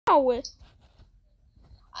Ow!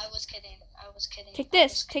 I was kidding. I was kidding. Take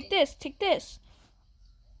this. Take this. Take this.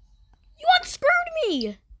 You unscrewed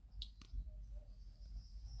me.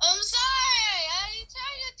 I'm sorry. I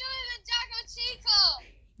tried to do it in Taco Chico.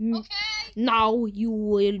 Okay. Now you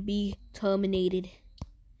will be terminated.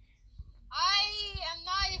 I am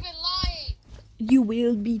not even lying. You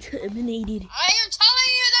will be terminated. I am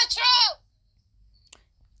telling you the truth.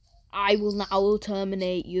 I will now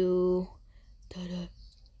terminate you. Da-da,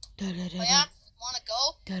 da-da, da-da. Oh yeah? Wanna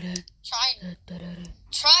go? Da-da, Try me. da-da,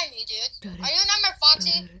 Try me, dude. da-da, Are you number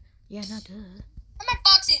Foxy? da-da. Yeah, not duh. Number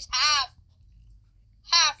Foxy's half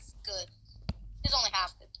good. He's only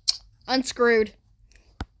half good. Unscrewed.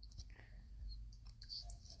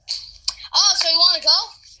 Oh, so you wanna go?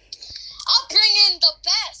 I'll bring in the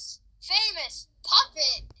best, famous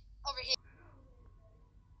puppet over here.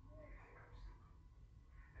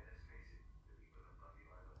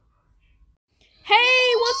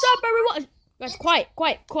 Hey, what's up, everyone? Guys, quiet.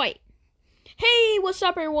 Hey, what's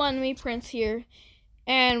up, everyone? Me, Prince here,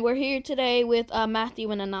 and we're here today with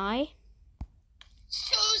Matthew and Anai.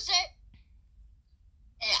 Tuesday.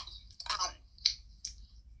 Yeah.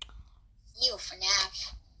 You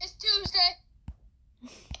FNAF. It's Tuesday.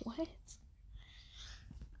 What?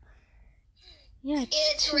 Yeah.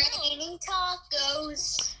 It's raining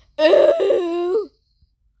tacos. Ooh.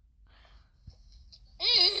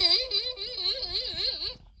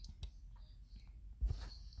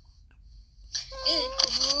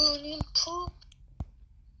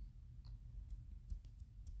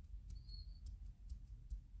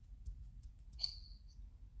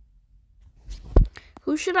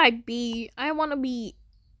 Who should I be? I want to be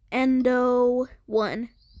Endo 1.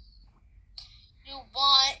 You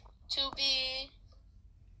want to be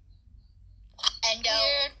Endo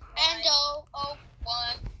 01.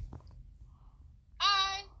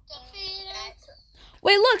 I defeated.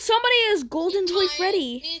 Wait, look, somebody is Golden Toy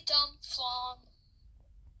Freddy.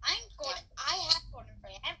 I'm Golden. I have Golden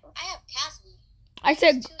Freddy. I have Cassidy.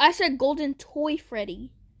 I said Golden Toy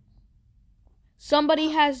Freddy. Somebody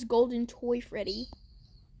has Golden Toy Freddy.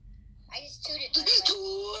 I just tooted. I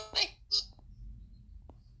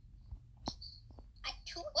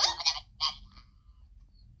tooted.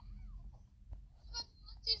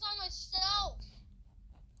 He's on myself.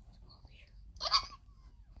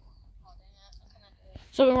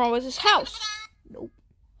 Something wrong with his house. Nope.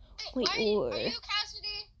 Wait, are you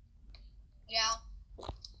Cassidy? Yeah.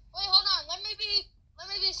 Wait, hold on. Let me be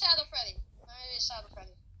Shadow Freddy.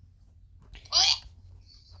 Oh yeah.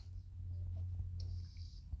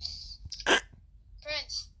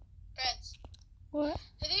 Prince. What?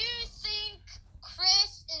 Who do you think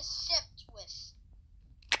Chris is shipped with?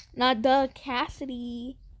 Not the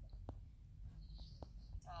Cassidy.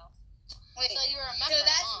 Oh. Wait, so you remember? So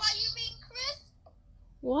that's why you mean Chris?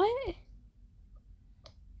 What?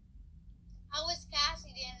 I was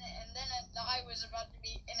Cassidy and then Anai was about to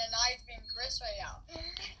be, and Anai's being Chris right now.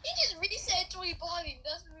 He just reset to be Bonnie.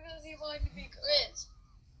 That's because he wanted to be Chris.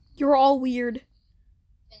 You're all weird.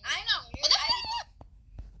 I know. Can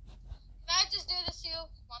I just do this to you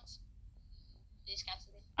once? Please,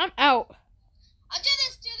 Cassidy. I'm out. I'll do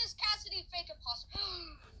this Cassidy fake imposter.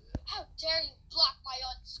 How dare you block my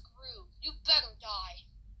unscrew? You better die.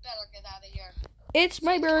 Better get out of here. It's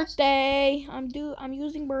my birthday. I'm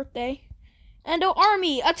using birthday. Endo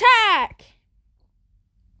Army, attack!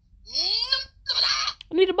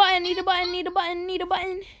 Need a button. Where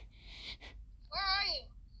are you?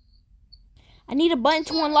 I need a button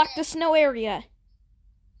to unlock the snow area.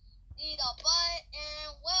 Need a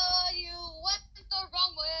button. Well, you went the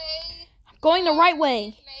wrong way. I'm going the right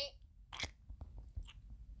way.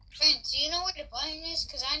 Friend, do you know where the button is?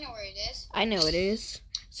 Because I know where it is. I know it is.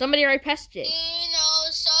 Somebody already pressed it.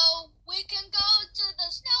 So we can go to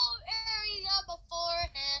the snow area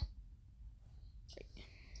beforehand.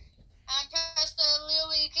 And press the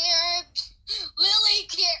Lily Gear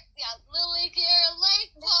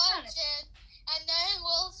Lake Potion. And then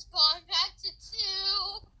we'll spawn back to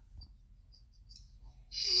 2.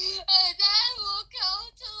 And then we'll go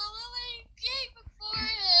to the Lily Gate before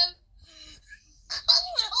him.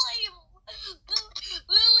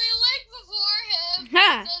 Lily Lake before him. Ha!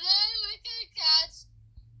 So then we can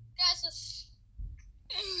catch us.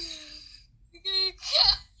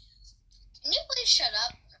 Can you please shut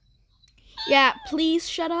up? Yeah, please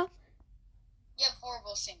shut up. You have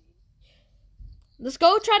horrible singing. Let's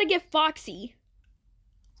go try to get Foxy.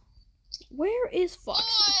 Where is Foxy?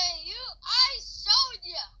 Boy, I showed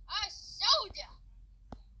you.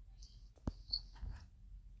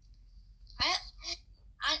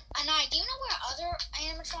 Anai, do you know where other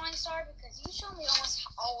a trying star because you showed me almost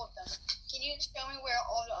all of them. Can you show me where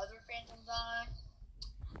all the other phantoms are?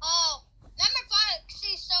 Oh, number 5.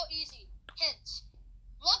 See, so easy. Hint.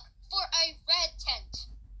 Look for a red tent.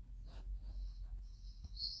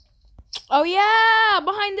 Oh yeah,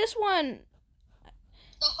 behind this one.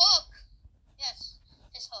 The hook. Yes,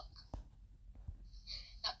 his hook.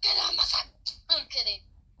 Now get on my side. I'm kidding.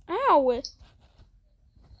 Ow.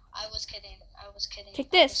 I was kidding.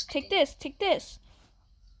 Take this. Take this. Take this.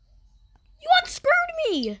 You unscrewed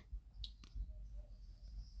me.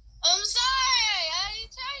 I'm sorry. I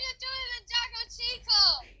tried to do it in Taco Chico.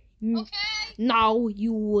 Okay? Now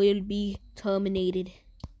you will be terminated.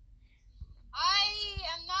 I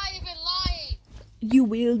am not even lying. You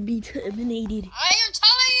will be terminated. I am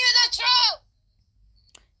telling you the truth.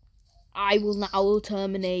 I will now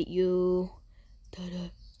terminate you. Oh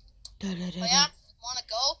yeah? Wanna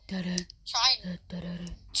go? Try me.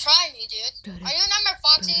 Try me, dude. Are you number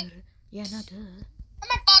Foxy? Yeah, not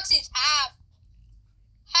Number Foxy's half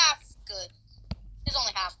good. He's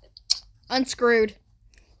only half good. unscrewed.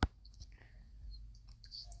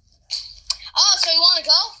 Oh, so you wanna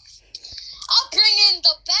go? I'll bring in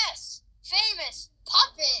the best, famous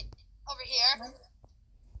puppet over here.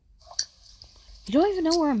 You don't even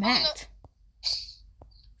know where I'm at.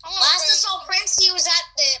 Last I saw Prince, he was at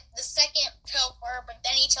the second teleport, but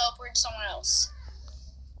then he teleported somewhere else.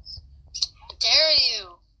 How dare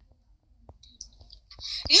you?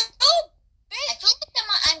 You bitch! I think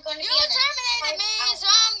I'm going to be on terminated me, so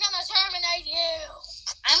I'm going to terminate you.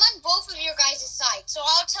 I'm on both of your guys' side, so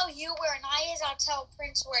I'll tell you where Anai is, I'll tell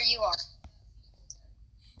Prince where you are.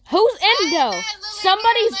 Who's Endo?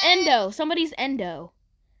 Somebody's Endo. Somebody's Endo.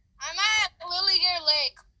 I'm at Lily Gear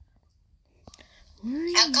Lake.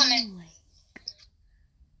 I'm coming.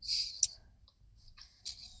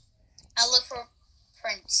 I'll look for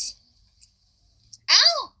Prince.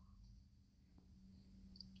 Ow!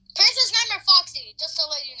 Prince is Nightmare Foxy, just to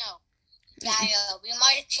let you know. Yeah, we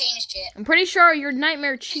might have changed it. I'm pretty sure you're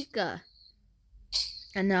Nightmare Chica.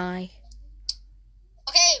 And I.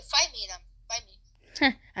 Okay, fight me then. Fight me.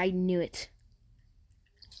 I knew it.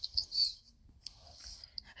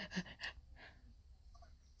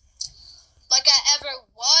 Like I ever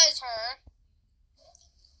was her.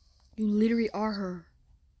 You literally are her.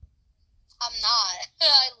 I'm not.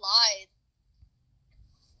 I lied.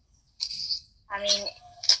 I mean.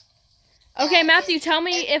 Okay, Matthew, tell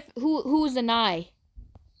me if who's Anai.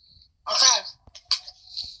 Okay.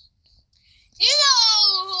 You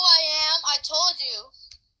know who I am. I told you.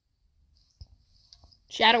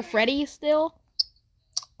 Shadow Freddy still?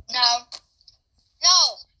 No.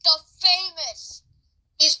 No. The famous.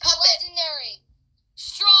 He's puppet. Legendary.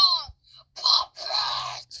 Strong.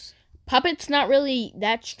 Puppet. Puppet's not really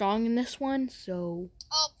that strong in this one, so...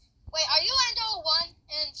 Oh, wait. Are you Endo 1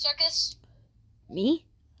 in Circus? Me?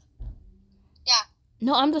 Yeah.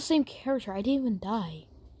 No, I'm the same character. I didn't even die.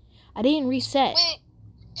 I didn't reset. Wait.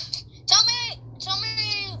 Tell me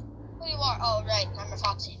who you are. Oh, right. Nightmare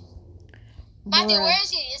Foxy. Matthew, where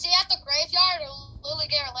is he? Is he at the graveyard or Lily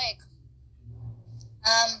Gear Lake?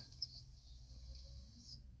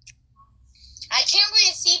 I can't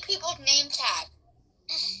really see people's name tag.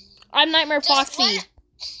 I'm Nightmare Foxy. Wait,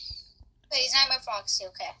 he's Nightmare Foxy,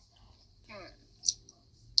 okay.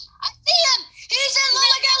 I see him! He's in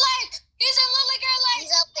Lily Gear Lake! He's in Lily Gear Lake!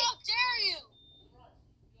 He's up there. How dare you!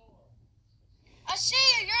 I see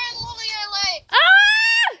you! You're in Lily Gear Lake! Ah!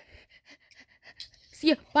 See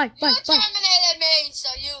ya. Bye. You terminated me, so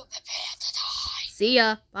you prepare to die. See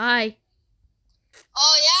ya. Bye.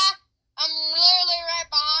 Oh, yeah? I'm literally right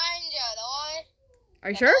behind you, boy. Are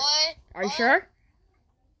you sure? Boy. Are you sure?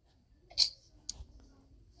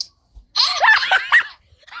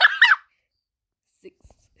 Six.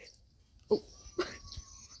 Oh.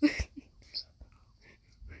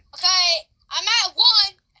 Okay, I'm at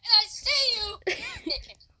 1, and I see you.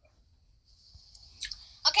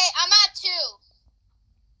 Okay, I'm at 2.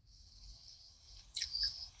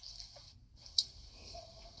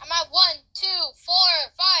 I'm at 1, 2, 4,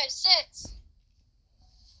 5, 6.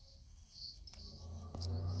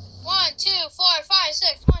 1, 2, 4, 5,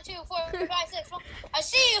 6. 1, 2, 4, 5, 6. I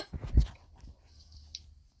see you.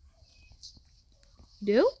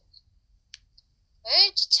 Do?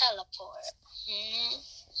 Where'd you teleport?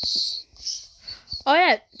 Oh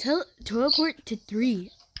yeah, teleport to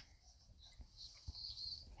 3.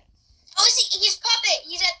 Oh, he's puppet.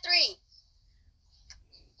 He's at 3.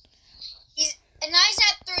 And I's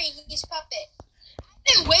at 3. He's puppet. I've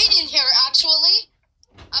been waiting here, actually.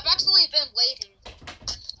 I've actually been waiting.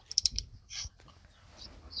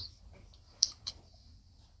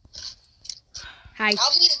 Hi.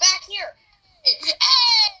 Oh, he's back here.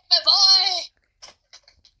 Hey!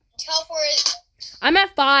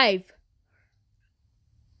 5.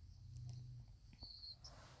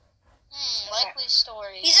 Likely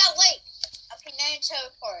story. He's at lake. Okay, now you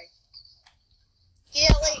teleport. He's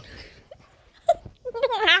at lake.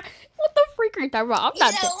 What the freak are you talking about? He's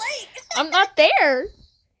at lake. I'm not there.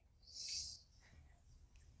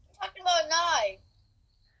 I'm talking about anai.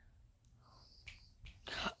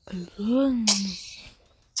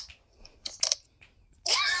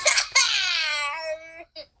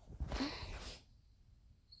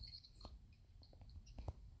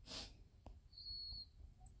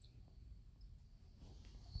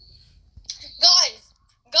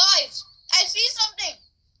 Guys, I see something.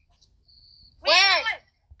 Where?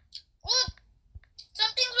 Look,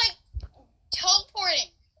 something's like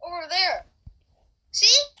teleporting over there. See?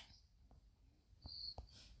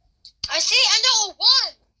 I see Endo 1.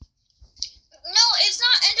 No, it's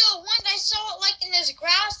not Endo 1. I saw it like in this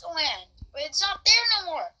grassland, but it's not there no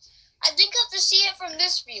more. I think I have to see it from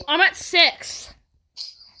this view. I'm at 6.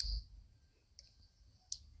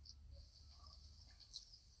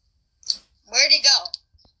 Where'd he go?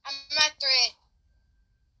 I'm at 3.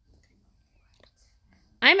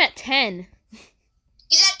 I'm at 10.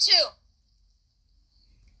 He's at 2.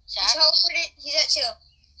 He teleported. He's at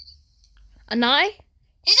 2. Anai?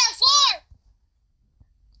 He's at 4.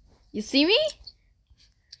 You see me?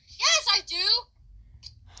 Yes, I do.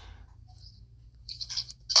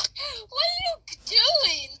 What are you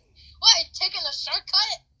doing? What, taking a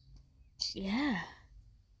shortcut? Yeah.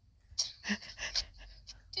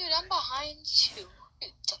 Dude, I'm behind you.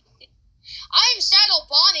 I'm Saddle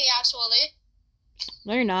Bonnie, actually.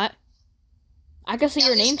 No, you're not. I can see Yeah,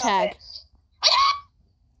 your just name stop tag. it.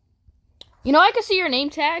 You know I can see your name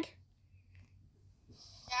tag?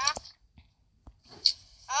 Yeah.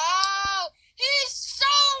 Oh, he's so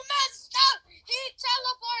messed up. He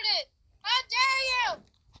teleported. How dare you?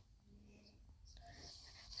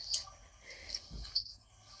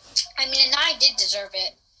 I mean, and I did deserve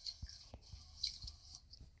it.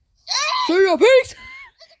 See ya, peace!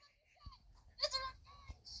 This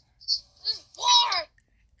is war.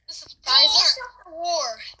 This is guys, let's start the war.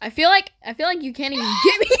 I feel like you can't even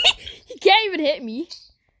get me. You can't even hit me.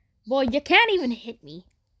 Boy, you can't even hit me.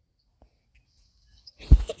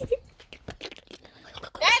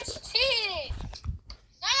 That's cheating.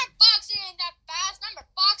 Number Foxy ain't that fast. Number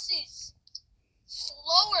Foxy's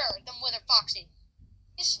slower than Wither Foxy.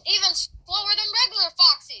 He's even slower than regular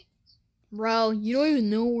Foxy. Bro, you don't even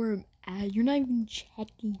know where I'm at. You're not even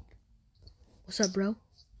checking. What's up, bro?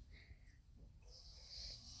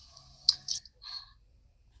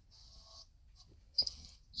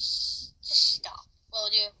 Just stop, will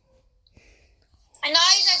you? And now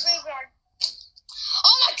he's at graveyard.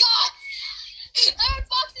 Oh my god! Number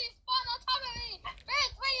Foxy spawned on top of me!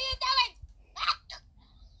 Prince, what are you doing?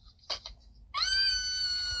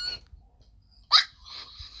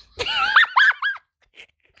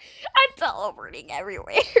 I'm teleporting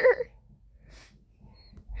everywhere.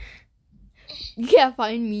 You can't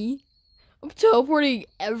find me. I'm teleporting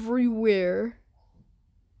everywhere.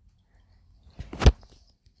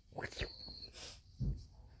 We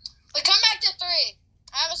come back to 3.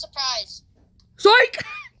 I have a surprise. Psych!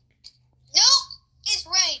 No, it's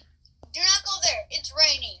rain. Do not go there. It's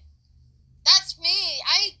raining. That's me.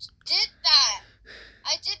 I did that.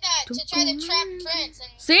 I did that to try to trap Prince.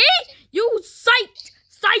 And See? You psyched!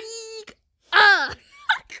 Psych!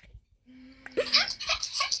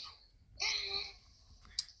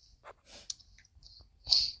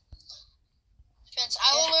 Prince,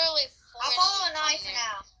 I will literally I'll follow a knife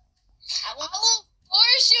now. I will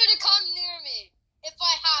force you to come near me if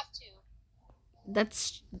I have to.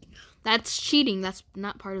 That's cheating. That's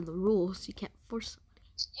not part of the rules. You can't force somebody.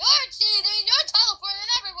 You're cheating. You're teleporting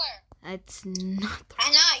everywhere. That's not the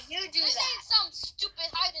And you do this that. Ain't some stupid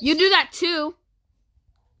hide and You seek. do that too.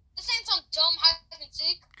 This ain't some dumb hide and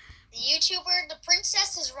seek. The YouTuber, the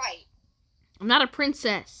princess is right. I'm not a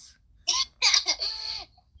princess.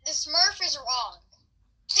 The Smurf is wrong.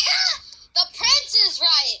 The prince is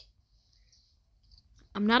right.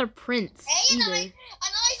 I'm not a prince Hey, either. Anai's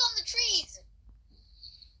on the trees.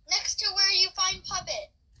 Next to where you find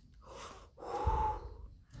Puppet.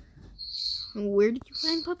 Where did you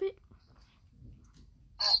find Puppet?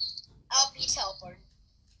 I'll be teleported.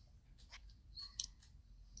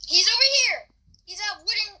 He's over here.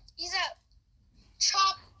 He's at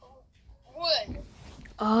chop wood.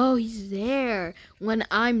 Oh, he's there. When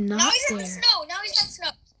I'm not Now he's there. at the snow. Now he's at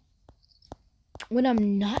snow. When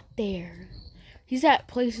I'm not there. He's at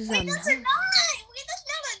places Wait, I'm that's not. a knife. Wait, that's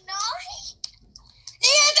not a knife.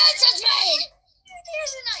 Yeah, that's just me.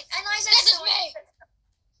 There's a knife. This is me.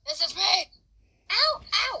 This is me. Ow,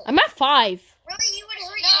 ow. I'm at 5. Really, you would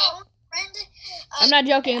hurt I'm not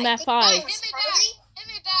joking. I'm at 5. Hit me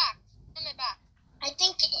back. I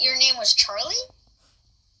think your name was Charlie?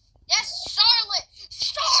 Yes, Charlotte.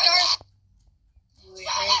 Charlotte.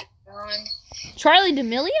 Charlie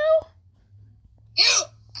D'Amelio? You.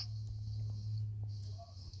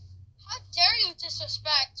 How dare you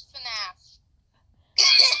disrespect FNAF?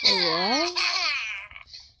 What?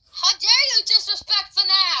 How dare you disrespect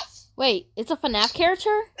FNAF? Wait, it's a FNAF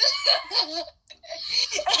character?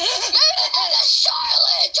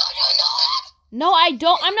 Charlotte, don't you know that? No, I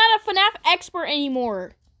don't. I'm not a FNAF expert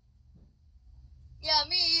anymore. Yeah,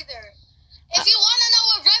 me either. If you want to know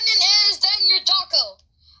what Remnant is, then you're Darko.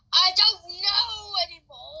 I don't know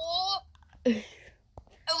anymore.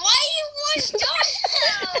 Why you want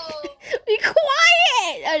Darko? Be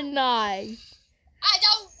quiet, anai. I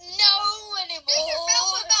don't know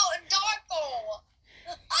anymore. Darko.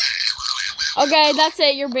 Okay, that's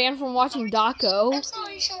it. You're banned from watching Daco. I'm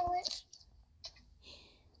sorry, Charlotte.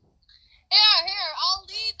 Here, I'll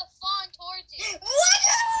lead the fawn towards you. What?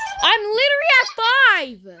 I'm literally at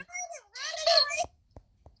 5.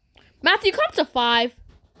 Matthew, come to 5.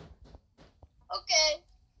 Okay.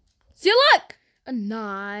 See ya, look.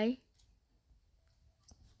 Anai.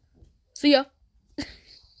 See ya.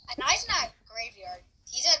 Anai's not graveyard.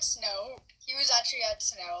 He's at Snow. He was actually at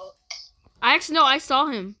Snow. I saw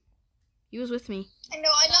him. He was with me. I know.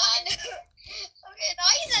 Okay, now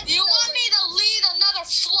he's at Snow. Do you want me to lead another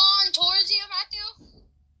fawn towards you, Matthew?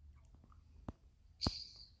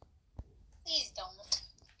 Please don't.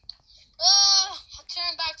 I'll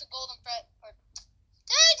turn back to Golden Freddy. Or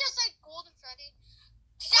did I just say Golden Freddy?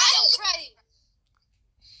 Shadow Freddy!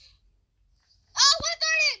 Oh,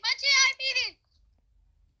 1:30! My GI meeting!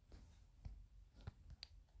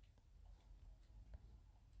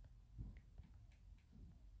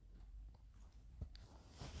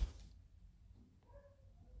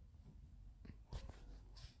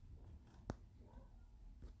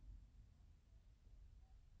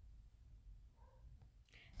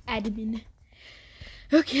 Admin.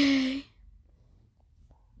 Okay.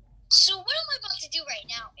 So what am I about to do right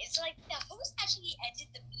now? It's like the host actually ended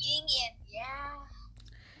the meeting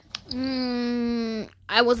and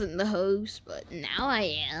I wasn't the host, but now I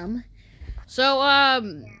am. So,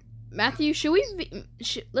 Matthew, should we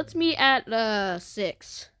let's meet at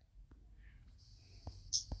 6.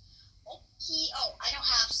 Oh, I don't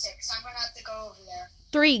have 6. I'm gonna have to go over there.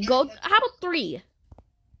 3. Go. How about 3? Okay,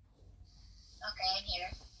 I'm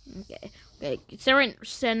here. Okay.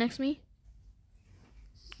 Stand next to me.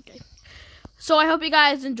 Okay. So I hope you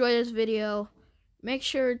guys enjoy this video. Make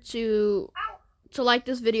sure to like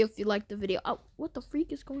this video if you like the video. Oh, what the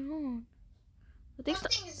freak is going on? I think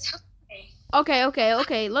Okay.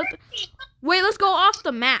 Wait, let's go off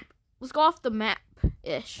the map. Let's go off the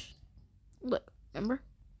map-ish. Look, remember?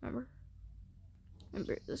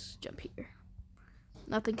 Let's jump here.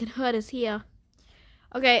 Nothing can hurt us here.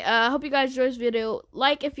 Okay, I hope you guys enjoyed this video.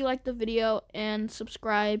 Like if you like the video, and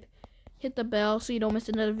subscribe. Hit the bell so you don't miss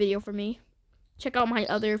another video from me. Check out my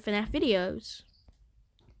other FNAF videos.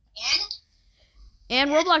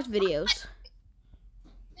 And Roblox videos.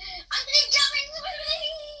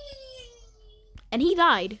 And he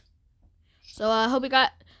died. So I hope you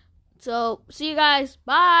got. So see you guys.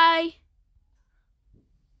 Bye.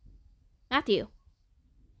 Matthew.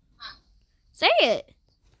 Say it.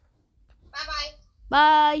 Bye-bye.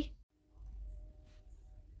 Bye.